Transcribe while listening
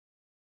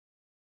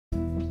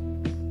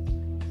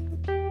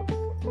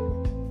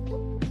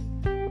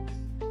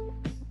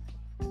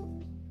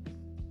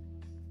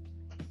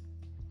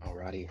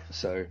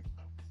So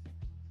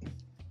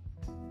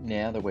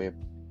now that we're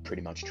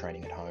pretty much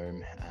training at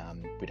home,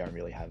 we don't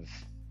really have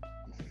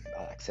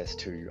access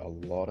to a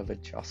lot of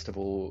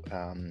adjustable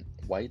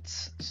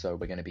weights. So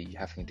we're going to be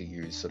having to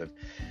use sort of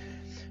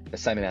the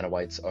same amount of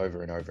weights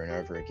over and over and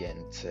over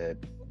again to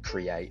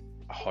create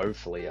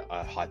hopefully a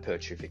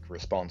hypertrophic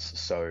response.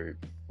 So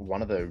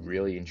one of the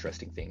really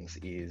interesting things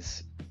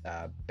is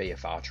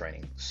BFR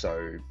training.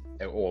 So,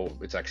 or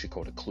it's actually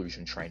called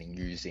occlusion training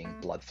using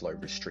blood flow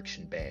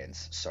restriction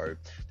bands. So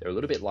they're a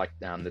little bit like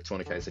the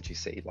tourniquets that you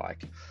see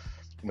like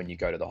when you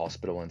go to the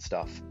hospital and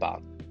stuff,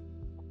 but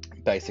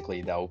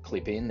basically they'll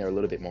clip in. They're a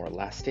little bit more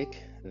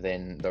elastic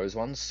than those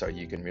ones, so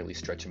you can really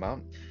stretch them up.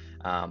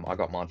 I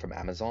got mine from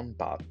Amazon,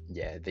 but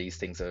yeah, these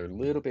things are a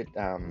little bit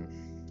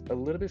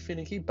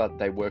finicky, but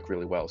they work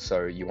really well.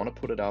 So you want to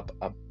put it up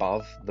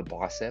above the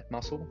bicep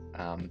muscle,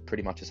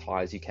 pretty much as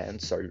high as you can.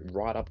 So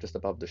right up just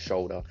above the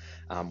shoulder.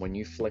 When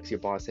you flex your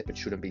bicep, it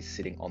shouldn't be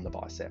sitting on the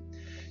bicep.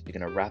 You're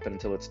going to wrap it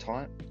until it's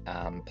tight.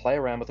 Play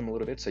around with them a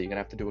little bit. So you're going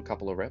to have to do a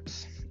couple of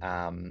reps.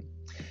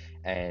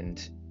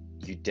 And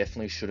you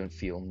definitely shouldn't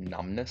feel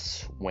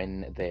numbness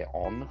when they're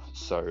on.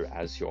 So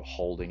as you're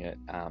holding it,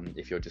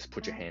 if you'll just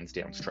put your hands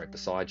down straight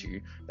beside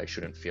you, they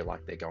shouldn't feel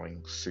like they're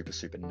going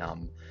super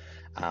numb.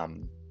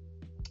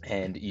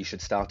 And you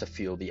should start to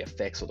feel the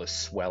effects or the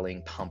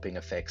swelling, pumping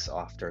effects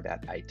after about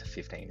 8 to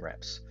 15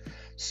 reps.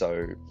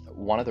 So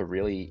one of the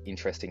really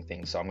interesting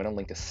things, so I'm going to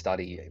link a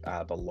study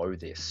below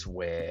this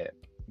where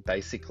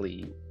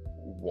basically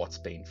what's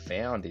been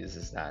found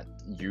is that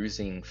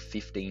using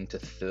 15 to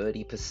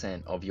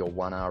 30% of your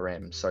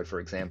 1RM, so for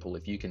example,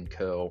 if you can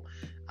curl,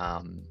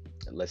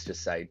 let's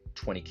just say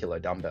 20 kilo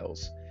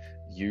dumbbells,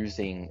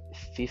 using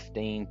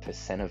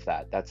 15% of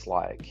that, that's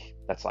like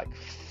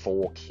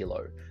 4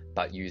 kilo,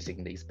 but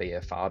using these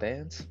BFR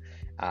bands,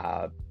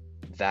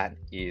 that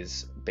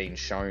is being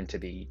shown to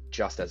be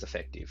just as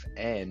effective,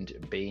 and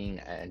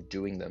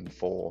doing them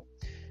for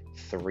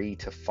 3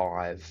 to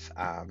 5,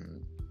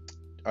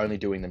 only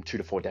doing them 2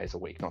 to 4 days a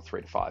week, not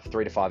 3 to 5.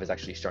 3 to 5 is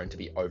actually shown to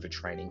be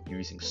overtraining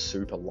using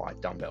super light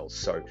dumbbells.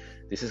 So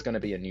this is going to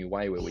be a new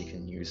way where we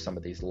can use some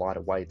of these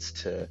lighter weights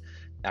to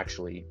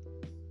actually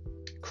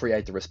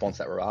create the response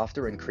that we're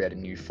after and create a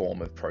new form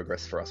of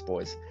progress for us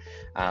boys.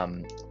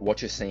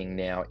 What you're seeing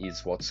now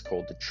is what's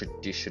called the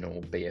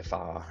traditional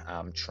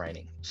BFR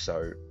training.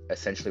 So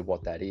essentially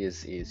what that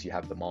is you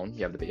have them on,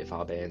 you have the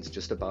BFR bands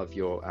just above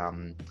your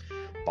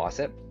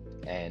bicep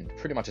and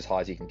pretty much as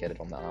high as you can get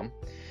it on the arm.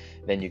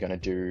 Then you're going to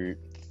do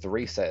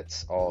 3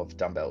 sets of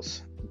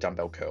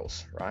dumbbell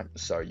curls, right?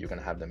 So you're going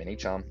to have them in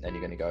each arm, and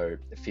you're going to go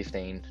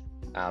 15,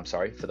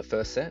 for the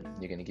first set,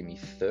 you're going to give me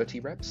 30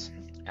 reps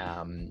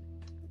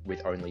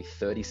with only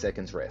 30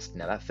 seconds rest.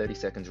 Now that 30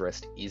 seconds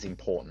rest is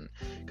important,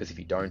 because if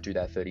you don't do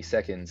that 30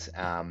 seconds,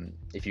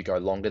 if you go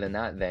longer than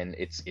that, then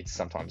it's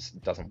sometimes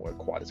doesn't work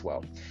quite as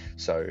well.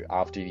 So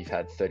after you've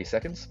had 30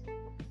 seconds,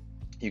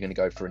 you're going to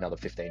go for another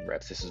 15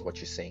 reps. This is what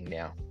you're seeing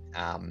now.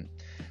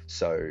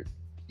 So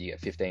you get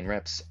 15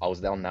 reps. I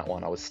was on that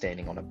one. I was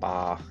standing on a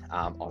bar,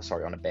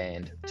 on a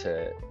band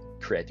to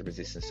create the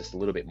resistance just a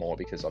little bit more,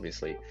 because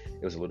obviously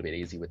it was a little bit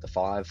easy with the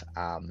 5.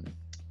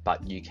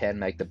 But you can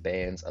make the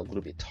bands a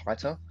little bit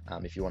tighter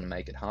if you want to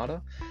make it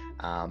harder.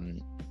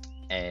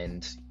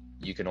 And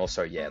you can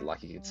also,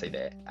 like you can see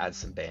there, add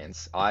some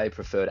bands. I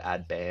prefer to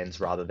add bands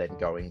rather than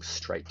going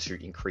straight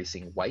to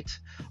increasing weight.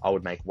 I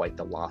would make weight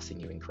the last thing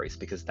you increase,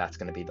 because that's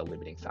going to be the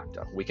limiting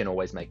factor. We can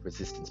always make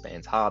resistance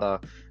bands harder,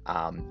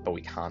 but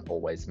we can't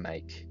always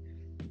make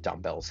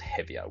dumbbells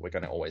heavier. We're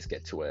going to always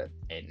get to an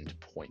end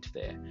point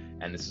there.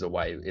 And this is a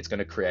way, it's going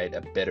to create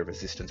a better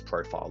resistance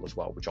profile as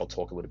well, which I'll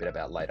talk a little bit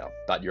about later.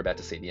 But you're about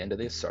to see the end of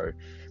this, so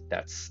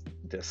that's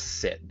the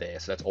set there.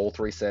 So that's all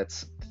 3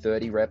 sets,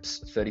 30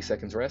 reps, 30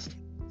 seconds rest.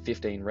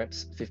 15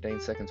 reps, 15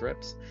 seconds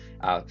reps,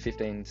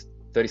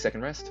 30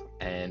 second rest,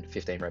 and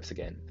 15 reps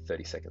again,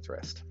 30 seconds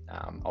rest.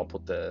 I'll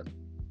put the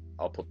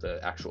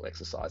actual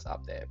exercise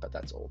up there, but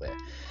that's all there.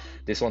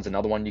 This one's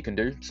another one you can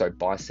do. So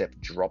bicep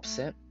drop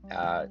set.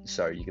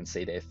 So you can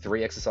see there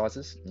 3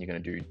 exercises. You're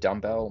going to do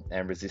dumbbell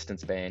and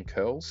resistance band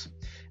curls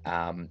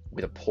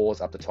with a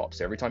pause up the top.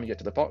 So every time you get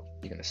to the top,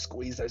 you're going to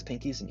squeeze those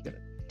pinkies and you're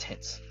going to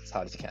tense as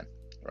hard as you can,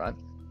 right?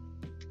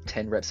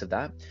 10 reps of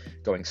that,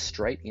 going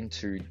straight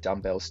into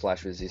dumbbell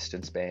 /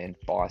 resistance band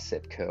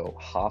bicep curl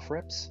half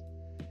reps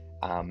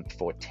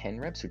for 10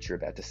 reps, which you're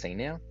about to see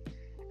now.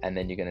 And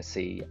then you're going to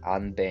see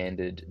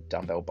unbanded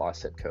dumbbell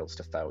bicep curls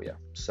to failure.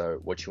 So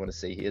what you want to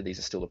see here, these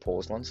are still the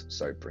paused ones.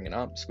 So bring it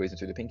up, squeeze it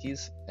through the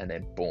pinkies, and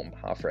then boom,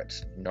 half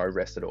reps, no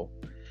rest at all.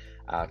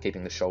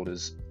 Keeping the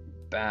shoulders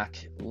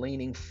back,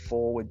 leaning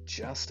forward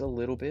just a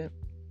little bit,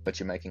 but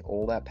you're making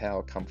all that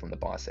power come from the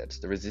biceps.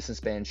 The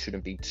resistance band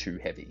shouldn't be too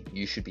heavy.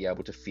 You should be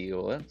able to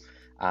feel it,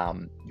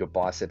 your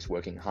biceps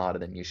working harder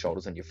than your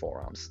shoulders and your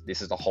forearms.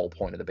 This is the whole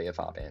point of the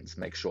BFR bands.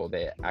 Make sure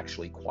they're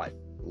actually quite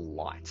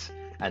light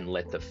and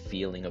let the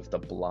feeling of the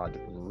blood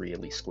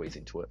really squeeze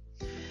into it.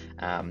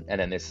 And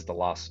then this is the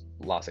last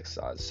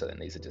exercise. So then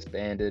these are just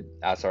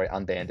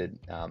unbanded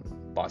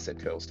bicep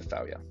curls to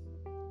failure.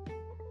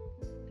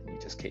 You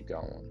just keep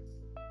going.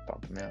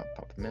 pump them out,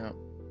 pump them out.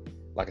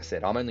 Like I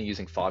said, I'm only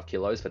using 5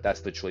 kilos, but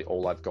that's literally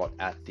all I've got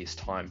at this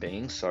time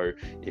being. So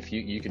if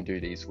you can do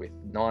these with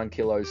 9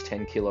 kilos,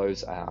 10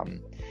 kilos,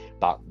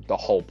 but the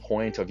whole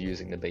point of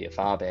using the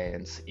BFR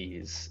bands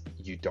is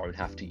you don't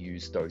have to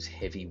use those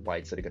heavy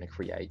weights that are going to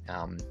create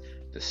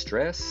the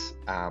stress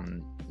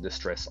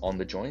on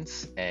the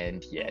joints.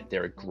 And yeah,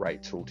 they're a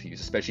great tool to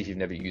use, especially if you've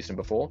never used them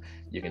before.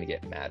 You're going to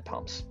get mad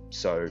pumps.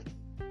 So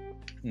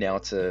now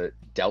it's a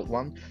delt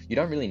one. You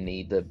don't really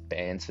need the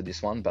bands for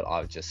this one, but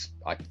I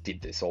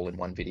did this all in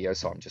one video,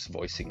 so I'm just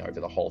voicing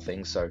over the whole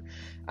thing. So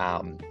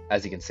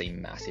as you can see,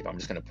 massive. I'm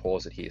just going to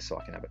pause it here so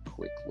I can have a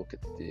quick look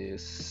at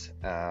this.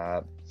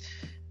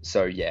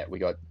 So yeah, we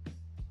got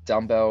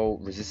dumbbell,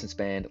 resistance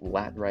band,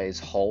 lat raise,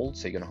 hold.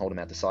 So you're going to hold them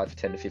out the side for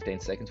 10 to 15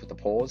 seconds with the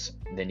pause.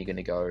 Then you're going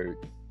to go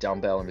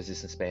dumbbell and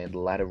resistance band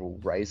lateral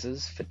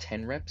raises for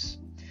 10 reps.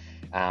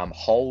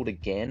 Hold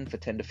again for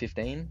 10 to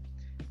 15.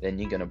 Then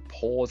you're going to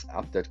pause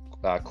up the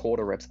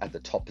quarter reps at the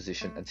top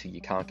position until you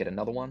can't get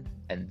another one.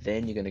 And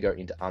then you're going to go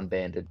into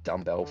unbanded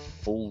dumbbell,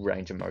 full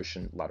range of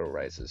motion lateral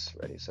raises.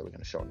 Ready? So we're going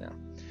to show it now.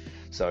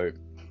 So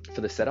for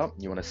the setup,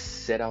 you want to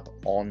set up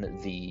on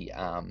the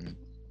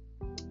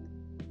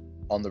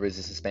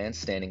resistance band,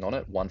 standing on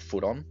it, 1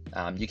 foot on.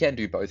 You can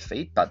do both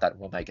feet, but that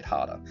will make it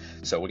harder.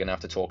 So we're going to have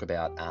to talk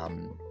about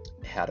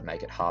how to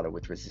make it harder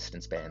with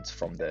resistance bands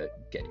from the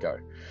get-go.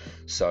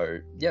 So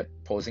yep,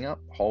 pausing up,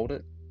 hold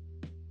it.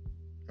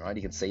 Right,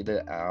 you can see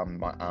that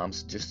my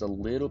arms just a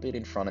little bit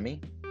in front of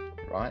me,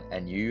 right?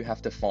 And you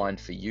have to find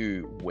for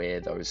you where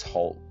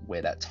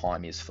that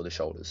time is for the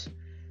shoulders.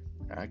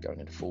 All right, going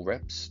into full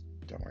reps.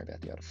 Don't worry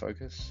about the out of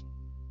focus.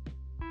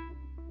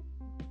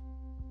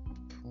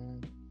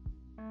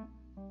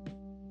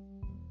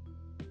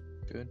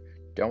 Good.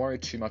 Don't worry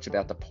too much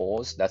about the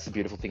pause. That's the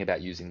beautiful thing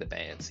about using the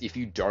bands. If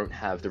you don't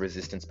have the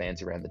resistance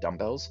bands around the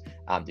dumbbells,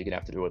 you're gonna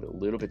have to do it a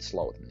little bit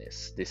slower than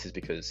this. This is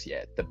because,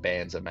 yeah, the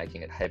bands are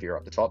making it heavier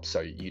up the top, so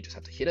you just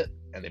have to hit it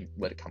and then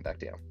let it come back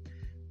down.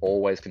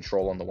 Always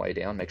control on the way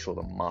down. Make sure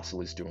the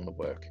muscle is doing the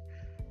work.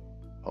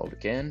 Hold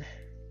again.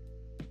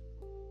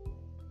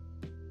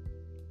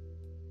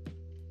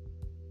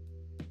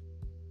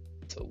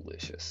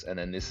 Delicious. And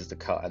then this is the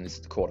cut, and this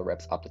is the quarter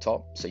reps up the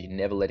top. So you're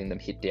never letting them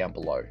hit down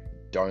below.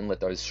 Don't let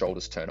those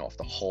shoulders turn off.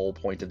 The whole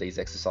point of these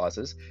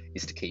exercises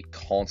is to keep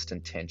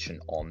constant tension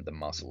on the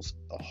muscles,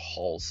 the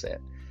whole set.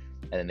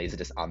 And then these are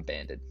just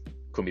unbanded.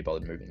 Couldn't be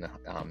bothered moving the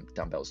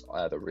dumbbells,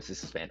 the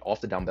resistance band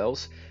off the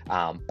dumbbells.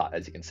 But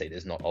as you can see,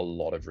 there's not a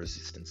lot of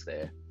resistance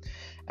there.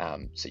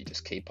 So you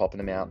just keep popping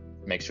them out.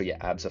 Make sure your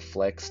abs are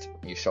flexed.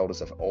 Your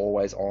shoulders are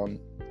always on,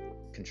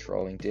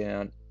 controlling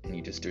down. And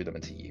you just do them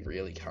until you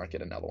really can't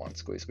get another one.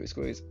 Squeeze, squeeze,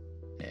 squeeze.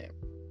 And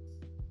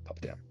pop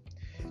it down.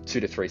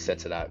 2 to 3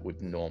 sets of that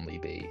would normally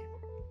be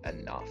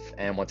enough.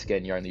 And once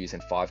again, you're only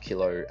using 5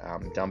 kilo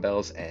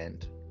dumbbells,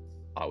 and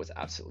I was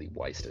absolutely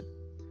wasted.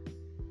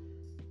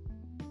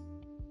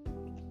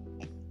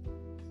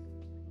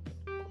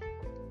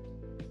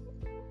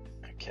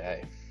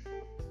 Okay.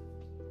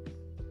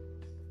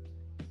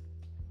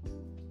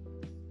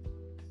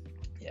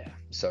 Yeah,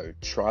 so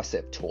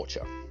tricep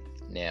torture.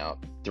 Now,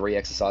 3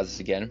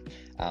 exercises again.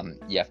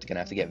 You're gonna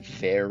have to get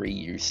very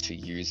used to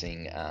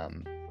using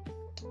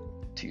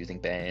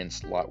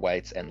bands, light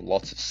weights, and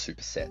lots of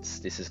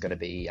supersets. This is going to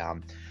be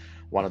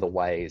one of the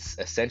ways.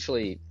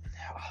 Essentially,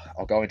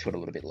 I'll go into it a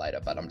little bit later,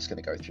 but I'm just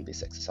going to go through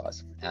this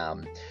exercise.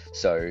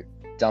 So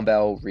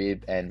dumbbell,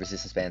 rib, and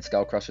resistance band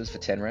skull crushers for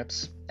 10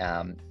 reps.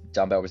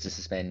 Dumbbell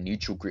resistance band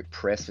neutral grip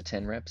press for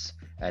 10 reps,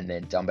 and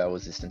then dumbbell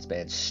resistance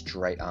band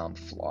straight arm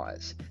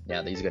flies.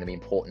 Now these are going to be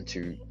important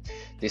to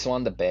this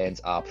one. The bands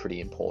are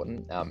pretty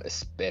important,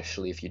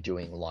 especially if you're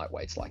doing light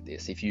weights like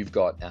this. If you've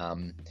got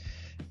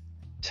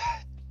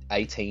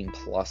 18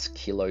 plus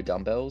kilo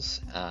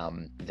dumbbells,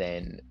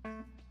 then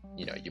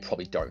you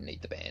probably don't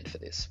need the band for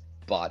this.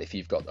 But if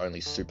you've got only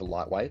super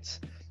light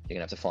weights, you're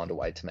gonna have to find a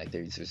way to make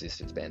these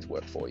resistance bands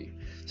work for you.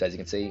 So as you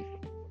can see,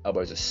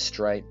 elbows are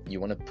straight. You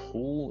want to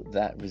pull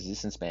that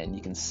resistance band.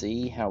 You can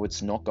see how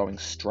it's not going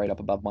straight up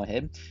above my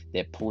head.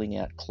 They're pulling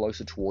out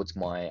closer towards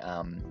my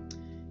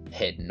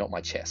head, not my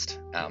chest.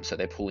 So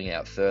they're pulling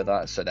out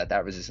further so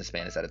that resistance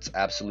band is at its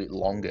absolute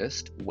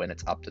longest when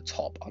it's up the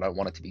top. I don't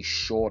want it to be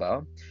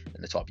shorter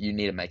than the top. You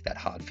need to make that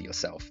hard for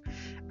yourself.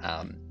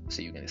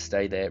 So you're going to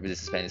stay there.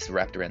 Resistance band is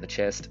wrapped around the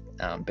chest.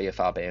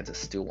 BFR bands are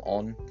still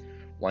on.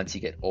 Once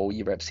you get all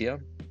your reps here,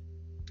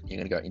 you're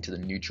going to go into the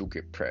neutral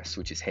grip press,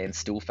 which is hands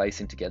still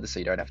facing together so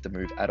you don't have to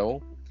move at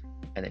all.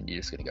 And then you're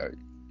just going to go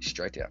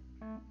straight down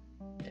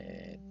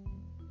and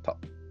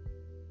pop,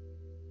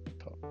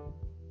 pop,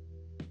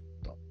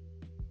 pop.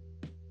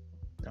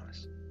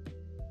 Nice.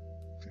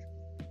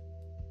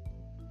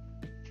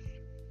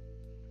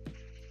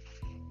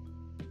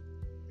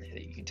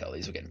 You can tell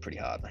these are getting pretty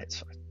hard. My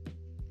head's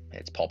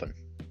popping.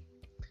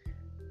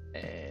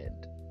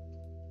 And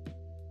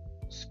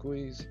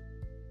squeeze.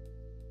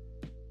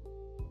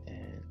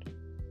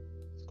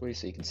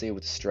 So you can see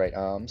with the straight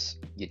arms,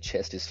 your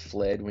chest is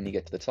flared when you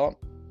get to the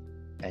top.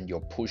 and you're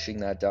pushing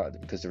that down,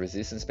 because the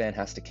resistance band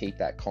has to keep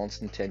that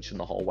constant tension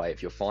the whole way.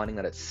 If you're finding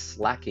that it's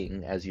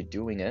slacking as you're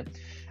doing it,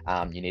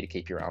 you need to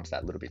keep your arms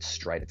that little bit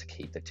straighter to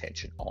keep the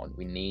tension on.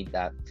 We need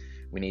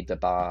the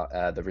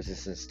bar, the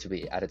resistance to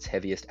be at its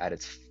heaviest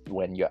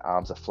when your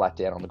arms are flat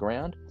down on the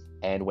ground,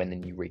 and when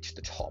then you reach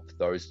the top.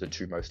 Those are the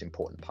two most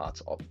important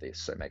parts of this.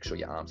 So make sure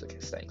your arms are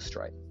staying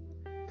straight.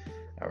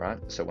 All right.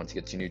 So once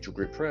you get to your neutral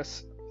grip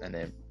press, and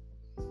then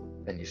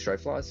your straight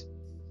flies,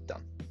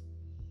 done.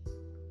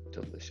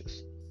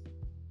 Delicious.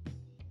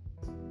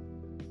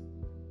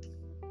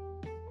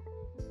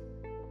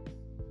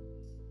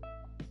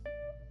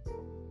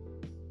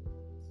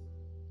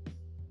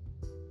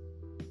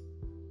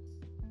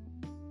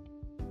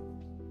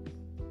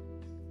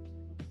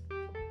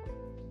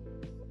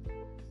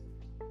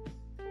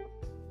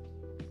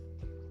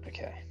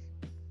 Okay,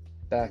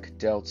 back,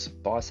 delts,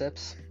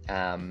 biceps.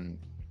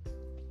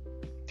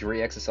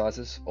 3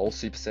 exercises, all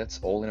supersets,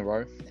 all in a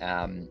row.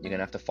 You're gonna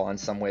have to find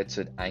somewhere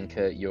to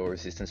anchor your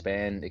resistance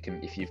band. It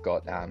can, if you've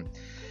got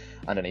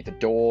underneath the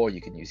door,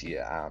 you can use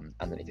your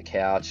underneath the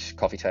couch.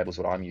 Coffee table is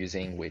what I'm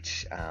using,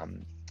 which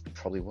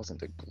probably wasn't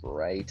the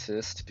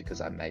greatest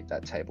because I made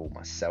that table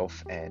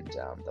myself and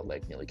the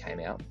leg nearly came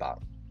out, but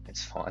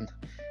it's fine.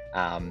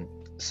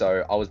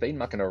 So I was been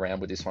mucking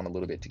around with this one a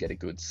little bit to get a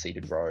good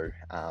seated row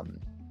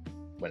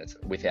when it's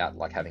without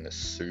like having a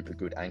super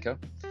good anchor.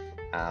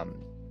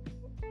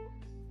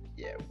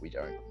 Yeah, we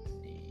don't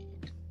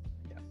need.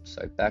 Yeah.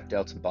 So back,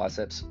 delts, and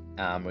biceps.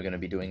 We're going to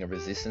be doing a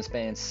resistance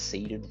band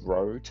seated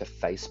row to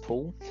face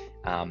pull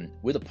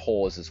with a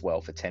pause as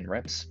well for 10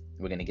 reps.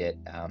 We're going to get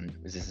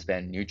resistance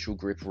band neutral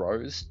grip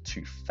rows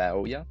to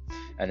failure,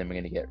 and then we're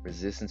going to get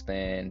resistance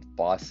band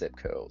bicep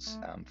curls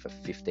for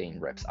 15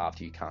 reps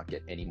after you can't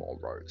get any more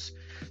rows.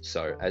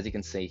 So as you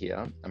can see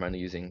here, I'm only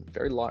using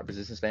very light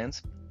resistance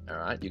bands. All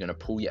right, you're going to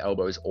pull your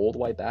elbows all the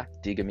way back,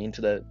 dig them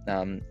into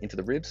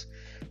the ribs,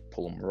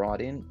 pull them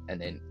right in,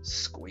 and then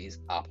squeeze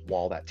up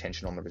while that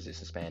tension on the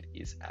resistance band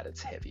is at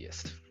its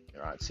heaviest.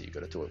 All right, so you've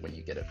got to do it when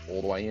you get it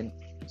all the way in,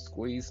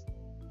 squeeze,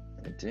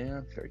 and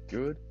down, very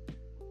good,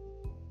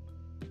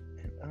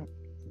 and up,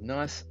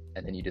 nice,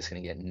 and then you're just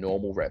going to get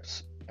normal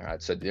reps. All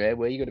right, so where you're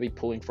going to be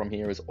pulling from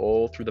here is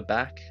all through the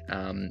back,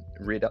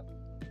 rear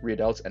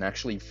delts, and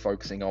actually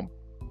focusing on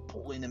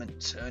pulling them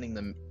and turning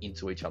them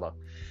into each other.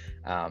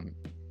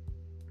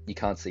 You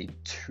can't see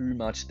too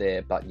much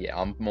there, but yeah,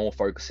 I'm not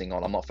focusing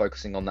on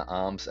the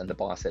arms and the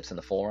biceps and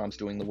the forearms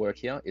doing the work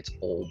here. It's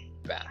all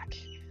back.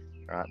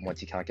 All right,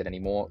 once you can't get any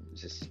more,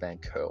 resistance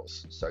band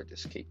curls. So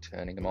just keep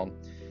turning them on.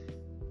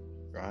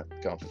 Right,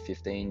 going for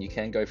 15. You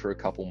can go for a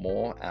couple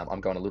more. I'm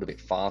going a little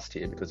bit fast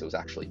here because it was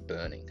actually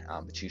burning,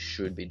 but you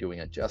should be doing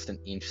it just an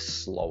inch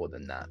slower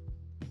than that.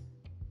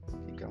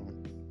 Keep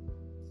going.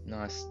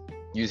 Nice.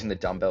 Using the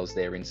dumbbells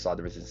there inside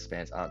the resistance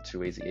bands aren't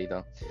too easy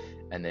either.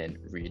 And then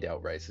rear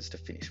delt raises to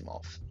finish them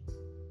off.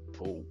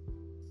 Pull,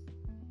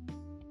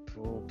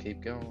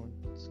 keep going,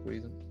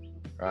 squeeze them.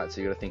 All right, so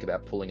you got to think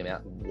about pulling them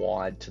out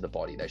wide to the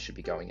body. They should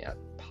be going out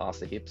past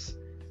the hips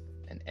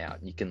and out.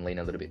 You can lean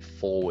a little bit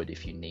forward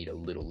if you need a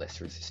little less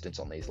resistance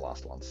on these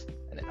last ones.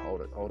 And then hold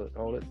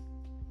it,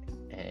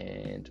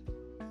 and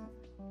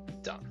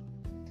done.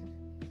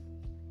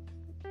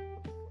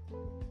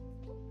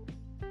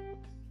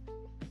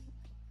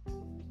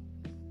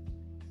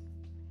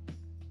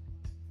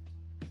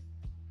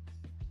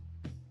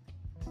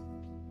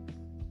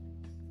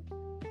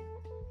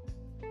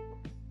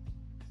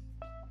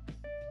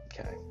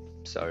 Okay,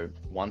 so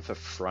one for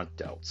front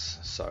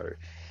delts. So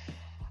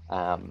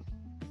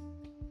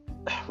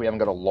we haven't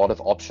got a lot of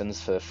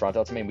options for front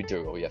delts. I mean, we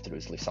do. All you have to do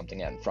is lift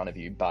something out in front of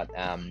you. But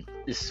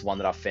this one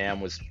that I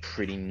found was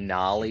pretty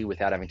gnarly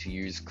without having to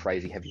use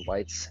crazy heavy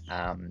weights.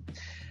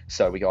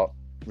 So we got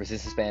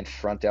resistance band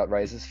front delt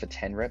raises for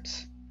 10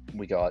 reps.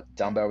 We got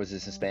dumbbell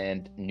resistance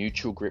band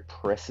neutral grip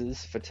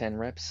presses for 10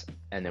 reps.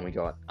 And then we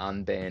got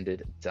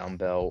unbanded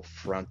dumbbell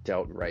front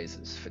delt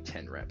raises for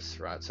 10 reps,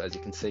 right? So as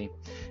you can see,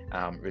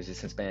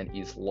 resistance band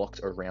is locked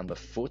around the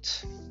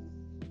foot,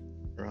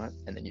 right?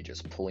 And then you're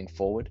just pulling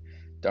forward.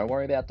 Don't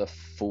worry about the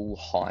full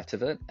height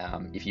of it.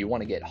 If you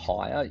want to get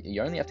higher,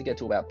 you only have to get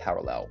to about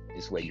parallel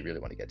is where you really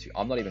want to get to.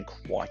 I'm not even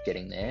quite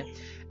getting there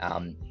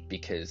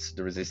because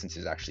the resistance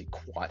is actually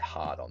quite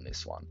hard on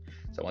this one.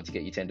 So once you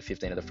get your 10 to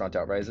 15 of the front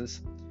delt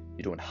raises,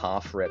 you're doing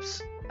half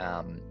reps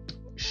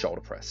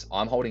shoulder press.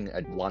 I'm holding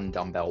one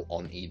dumbbell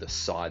on either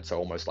side, so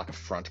almost like a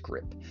front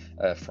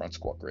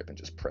squat grip, and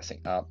just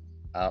pressing up,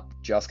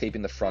 just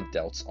keeping the front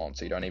delts on,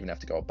 so you don't even have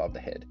to go above the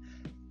head.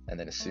 And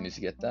then as soon as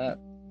you get that,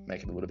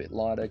 make it a little bit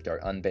lighter, go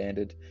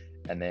unbanded,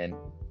 and then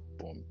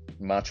boom,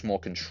 much more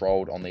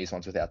controlled on these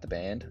ones without the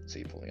band. So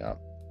you're pulling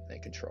up, then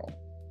control.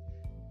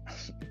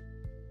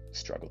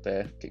 Struggled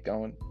there, keep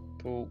going,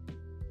 pull,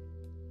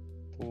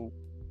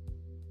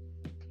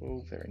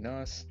 very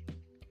nice.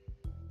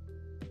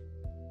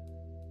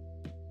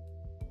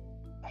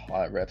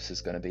 High reps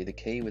is going to be the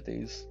key with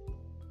these,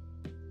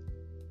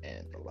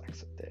 and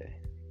relax it there.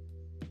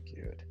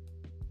 Good.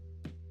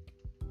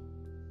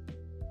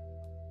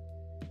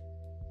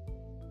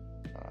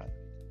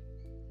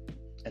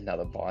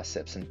 another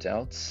biceps and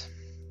delts,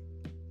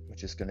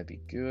 which is going to be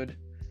good.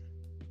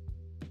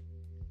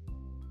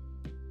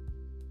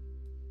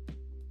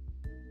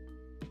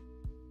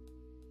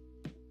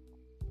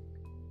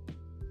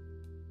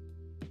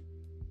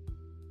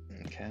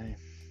 Okay.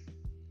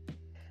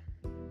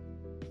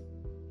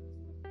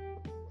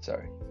 So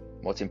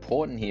what's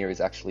important here is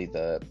actually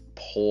the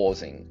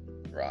pausing,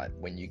 right,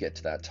 when you get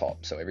to that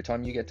top. So every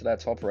time you get to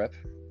that top rep,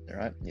 all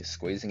right, you're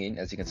squeezing in.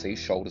 As you can see,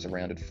 shoulders are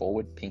rounded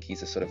forward,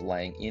 pinkies are sort of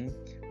laying in.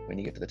 When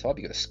you get to the top,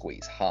 you got to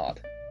squeeze hard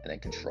and then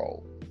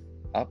control.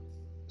 Up,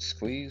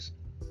 squeeze,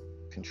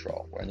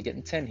 control. We're only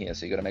getting 10 here,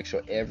 so you got to make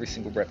sure every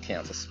single rep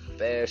counts,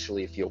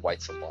 especially if your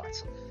weights are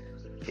light.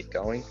 Keep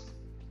going.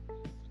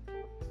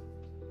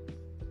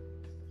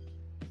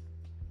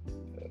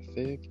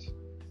 Perfect.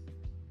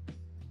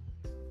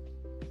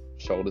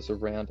 Shoulders are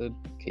rounded.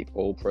 Keep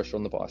all pressure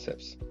on the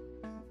biceps.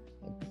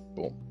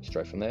 Boom.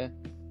 Straight from there.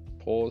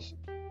 Pause.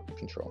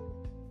 Control.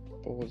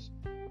 Pause.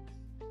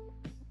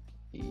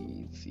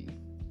 Easy.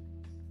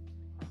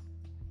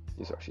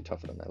 These are actually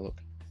tougher than they look.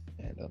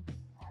 And up.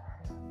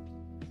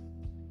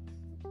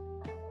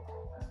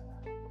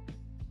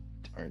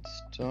 Don't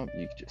stop.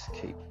 You just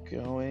keep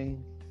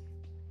going.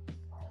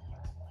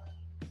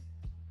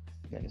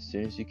 And then as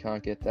soon as you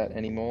can't get that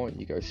anymore,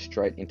 you go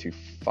straight into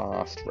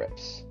fast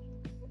reps.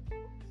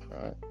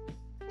 Right.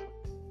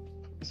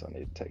 So I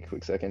need to take a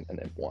quick second, and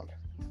then 1,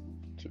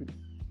 2,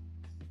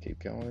 keep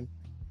going.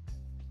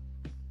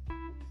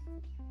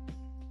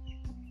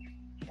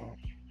 Pop,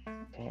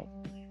 pop,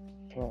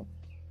 pop.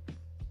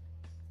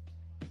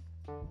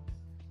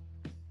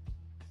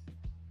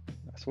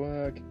 Nice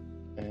work,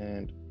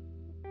 and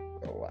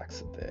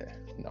relax it there.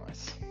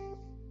 Nice.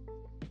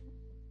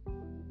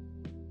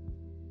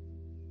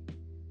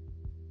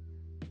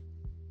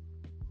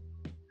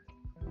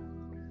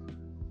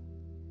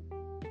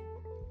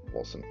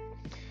 Awesome.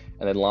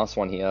 And then last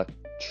one here,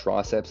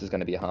 triceps is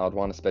going to be a hard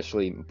one,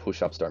 especially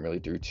push-ups don't really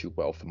do too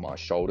well for my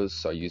shoulders.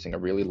 So using a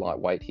really light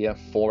weight here,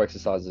 4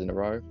 exercises in a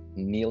row,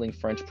 kneeling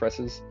French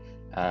presses.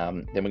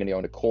 Then we're going to go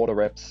into quarter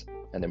reps,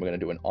 and then we're going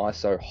to do an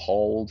iso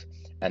hold,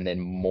 and then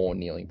more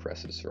kneeling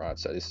presses, right?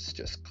 So this is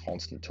just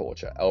constant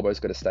torture. Elbows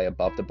got to stay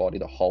above the body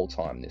the whole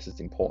time. This is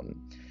important,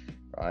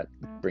 right?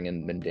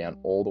 Bringing them down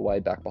all the way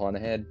back behind the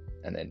head,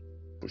 and then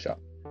push up,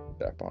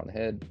 back behind the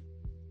head,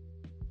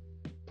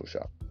 push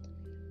up.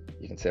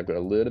 You can see I've got a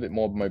little bit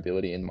more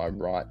mobility in my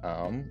right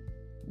arm,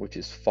 which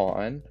is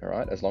fine, all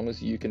right, as long as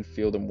you can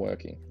feel them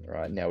working, all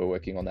right? Now we're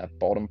working on that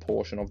bottom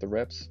portion of the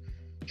reps.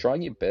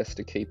 Trying your best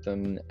to keep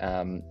them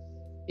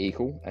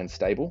equal and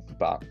stable,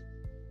 but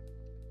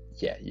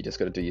yeah, you just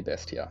got to do your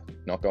best here.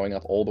 Not going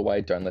up all the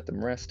way, don't let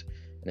them rest,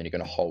 and then you're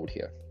going to hold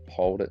here.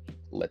 Hold it,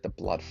 let the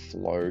blood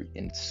flow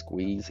and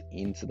squeeze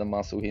into the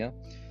muscle here,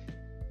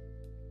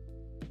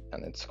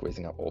 and then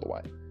squeezing up all the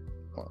way.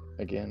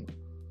 Again.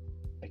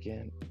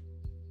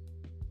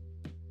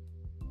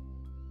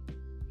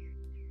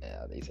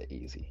 Yeah, these are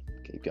easy.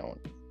 Keep going.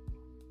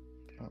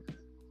 Pump,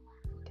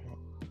 pump,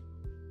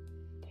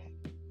 pump,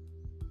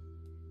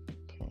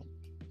 pump,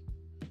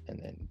 and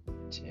then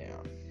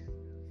down.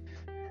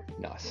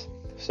 Nice.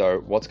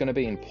 So what's going to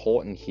be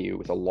important here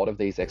with a lot of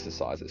these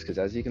exercises, because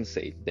as you can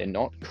see, they're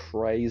not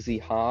crazy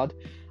hard.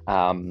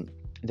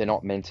 They're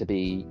not meant to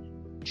be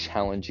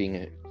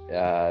challenging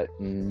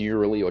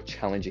neurally or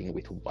challenging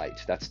with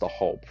weight. That's the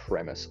whole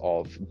premise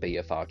of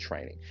BFR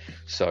training.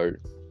 So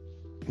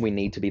we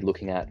need to be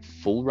looking at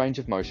full range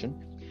of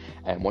motion,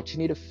 and what you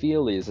need to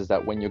feel is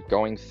that when you're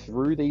going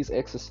through these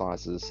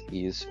exercises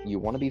is you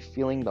want to be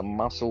feeling the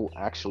muscle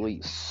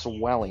actually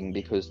swelling,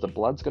 because the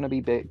blood's going to be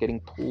getting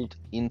pulled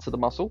into the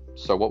muscle.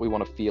 So what we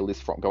want to feel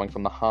is going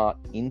from the heart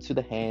into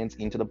the hands,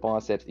 into the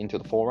biceps, into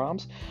the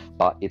forearms,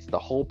 but it's the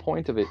whole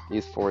point of it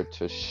is for it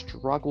to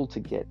struggle to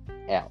get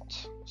out.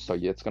 So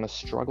it's going to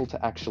struggle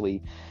to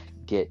actually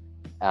get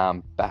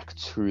back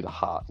to the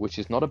heart, which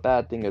is not a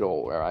bad thing at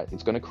all, all right?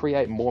 It's going to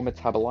create more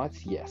metabolites,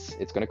 yes.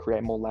 It's going to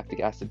create more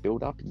lactic acid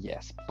buildup,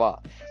 yes.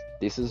 But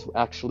this is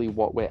actually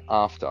what we're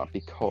after,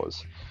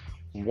 because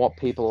what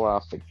people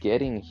are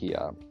forgetting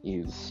here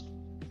is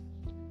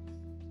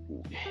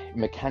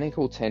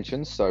mechanical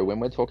tension. So when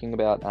we're talking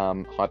about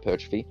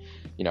hypertrophy,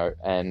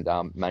 and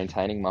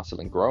maintaining muscle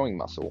and growing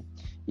muscle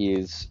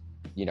is,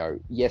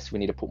 yes, we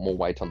need to put more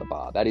weight on the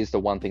bar. That is the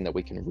one thing that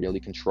we can really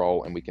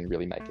control and we can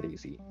really make it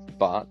easy.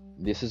 But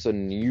this is a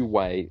new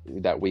way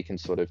that we can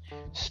sort of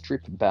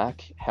strip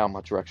back how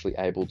much we're actually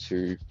able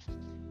to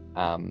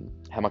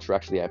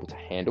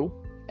handle.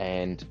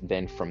 And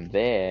then from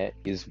there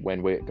is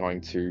when we're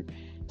going to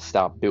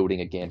start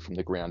building again from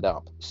the ground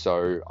up.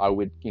 So I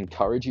would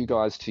encourage you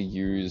guys to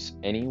use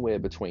anywhere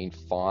between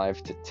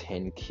 5 to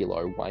 10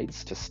 kilo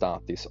weights to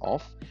start this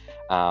off.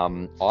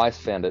 I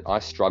found it, I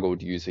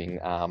struggled using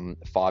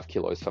 5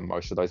 kilos for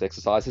most of those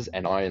exercises,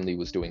 and I only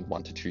was doing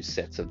 1 to 2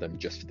 sets of them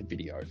just for the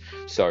video.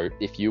 So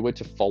if you were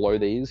to follow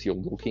these, you're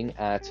looking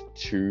at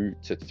 2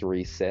 to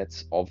 3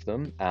 sets of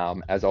them.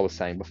 As I was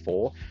saying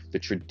before, the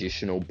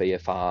traditional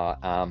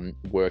BFR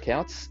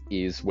workouts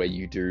is where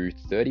you do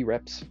 30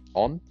 reps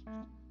on,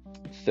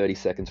 30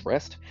 seconds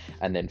rest,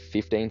 and then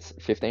 15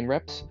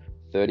 reps,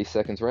 30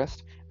 seconds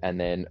rest, and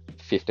then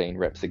 15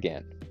 reps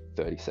again,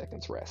 30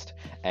 seconds rest.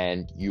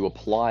 And you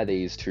apply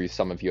these to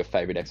some of your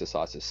favorite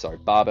exercises. So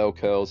barbell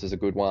curls is a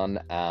good one,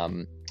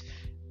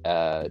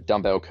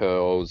 dumbbell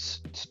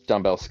curls,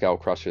 dumbbell skull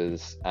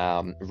crushers,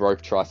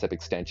 rope tricep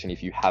extension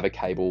if you have a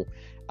cable.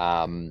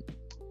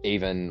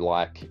 Even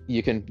like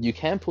you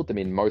can put them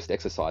in most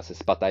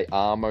exercises, but they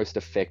are most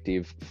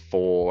effective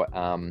for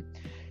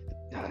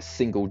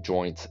single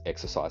joint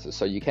exercises.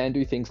 So you can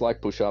do things like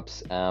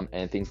push-ups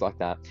and things like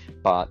that,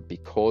 but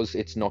because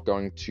it's not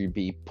going to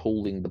be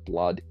pulling the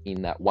blood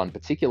in that one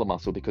particular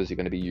muscle, because you're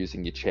going to be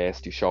using your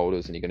chest, your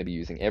shoulders, and you're going to be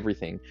using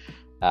everything,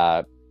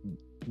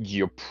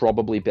 you're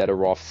probably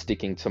better off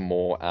sticking to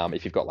more,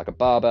 if you've got like a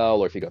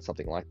barbell or if you've got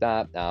something like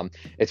that.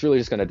 It's really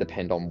just going to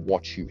depend on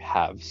what you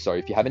have. So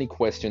if you have any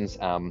questions,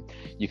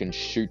 you can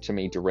shoot to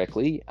me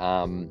directly,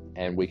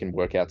 and we can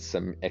work out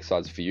some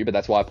exercises for you. But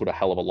that's why I put a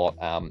hell of a lot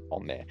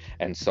on there.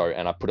 And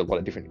I put a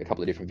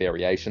couple of different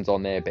variations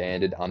on there,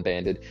 banded,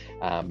 unbanded.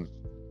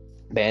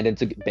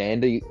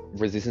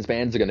 Resistance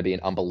bands are going to be an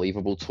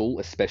unbelievable tool,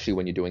 especially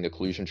when you're doing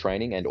occlusion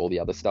training and all the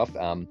other stuff,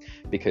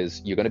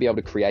 because you're going to be able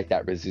to create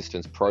that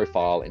resistance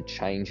profile and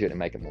change it and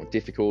make it more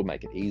difficult,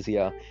 make it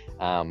easier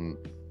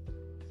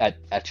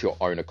at your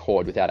own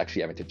accord without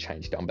actually having to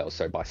change dumbbells.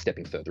 So by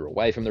stepping further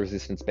away from the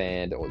resistance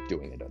band, or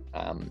doing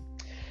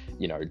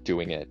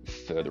it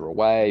further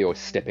away, or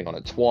stepping on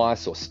it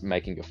twice, or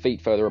making your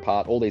feet further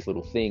apart, all these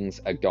little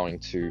things are going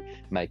to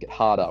make it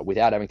harder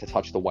without having to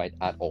touch the weight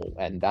at all.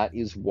 And that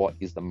is what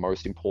is the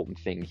most important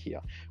thing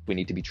here. We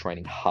need to be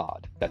training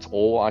hard. That's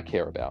all I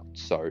care about.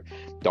 So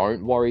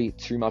don't worry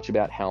too much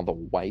about how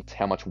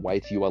much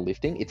weight you are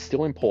lifting. It's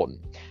still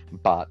important,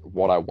 but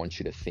what I want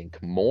you to think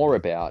more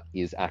about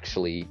is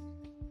actually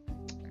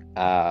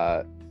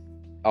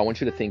I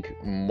want you to think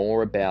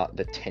more about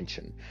the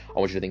tension. I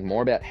want you to think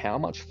more about how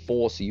much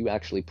force are you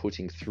actually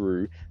putting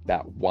through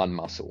that one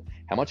muscle.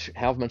 How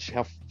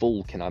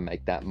full can I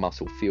make that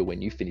muscle feel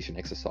when you finish an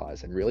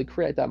exercise, and really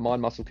create that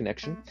mind-muscle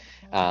connection.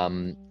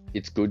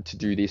 It's good to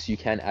do this. You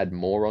can add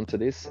more onto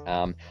this.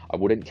 I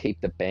wouldn't keep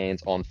the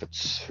bands on for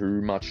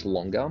too much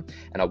longer,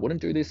 and I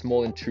wouldn't do this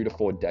more than 2 to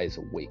 4 days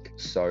a week.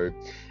 So,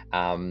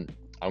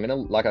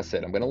 like I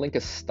said, I'm going to link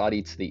a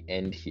study to the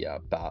end here,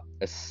 but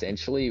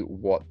essentially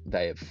what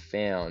they have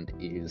found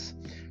is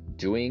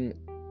doing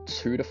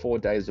 2 to 4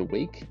 days a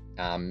week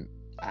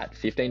at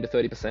 15 to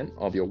 30%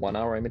 of your 1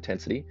 RM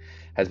intensity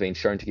has been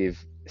shown to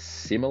give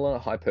similar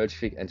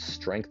hypertrophic and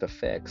strength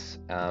effects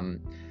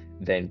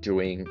than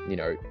doing,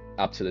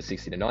 up to the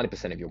 60 to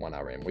 90% of your 1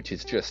 RM, which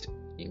is just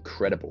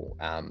incredible.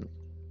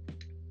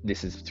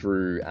 This is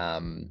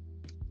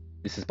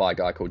by a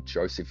guy called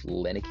Joseph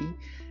Lenicky.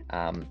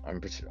 I'm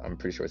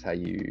pretty sure it's how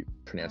you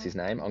pronounce his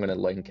name. I'm going to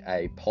link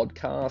a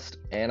podcast,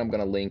 and I'm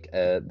going to link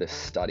the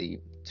study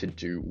to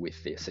do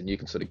with this, and you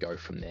can sort of go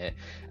from there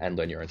and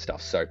learn your own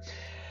stuff. So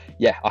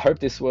yeah, I hope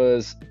this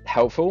was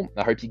helpful.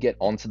 I hope you get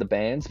onto the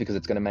bands, because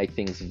it's going to make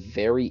things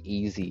very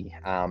easy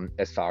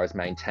as far as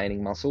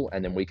maintaining muscle,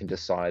 and then we can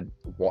decide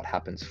what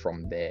happens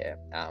from there,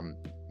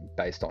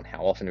 based on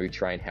how often we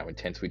train, how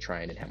intense we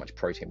train, and how much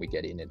protein we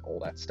get in, and all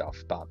that stuff.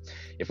 But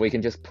if we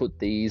can just put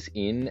these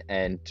in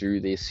and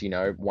do this,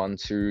 1,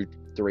 2,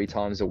 3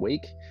 times a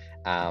week,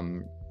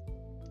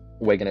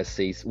 we're going to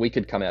see, we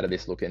could come out of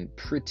this looking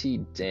pretty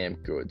damn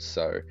good.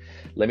 So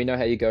let me know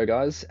how you go,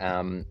 guys.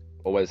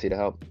 Always here to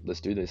help. Let's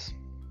do this.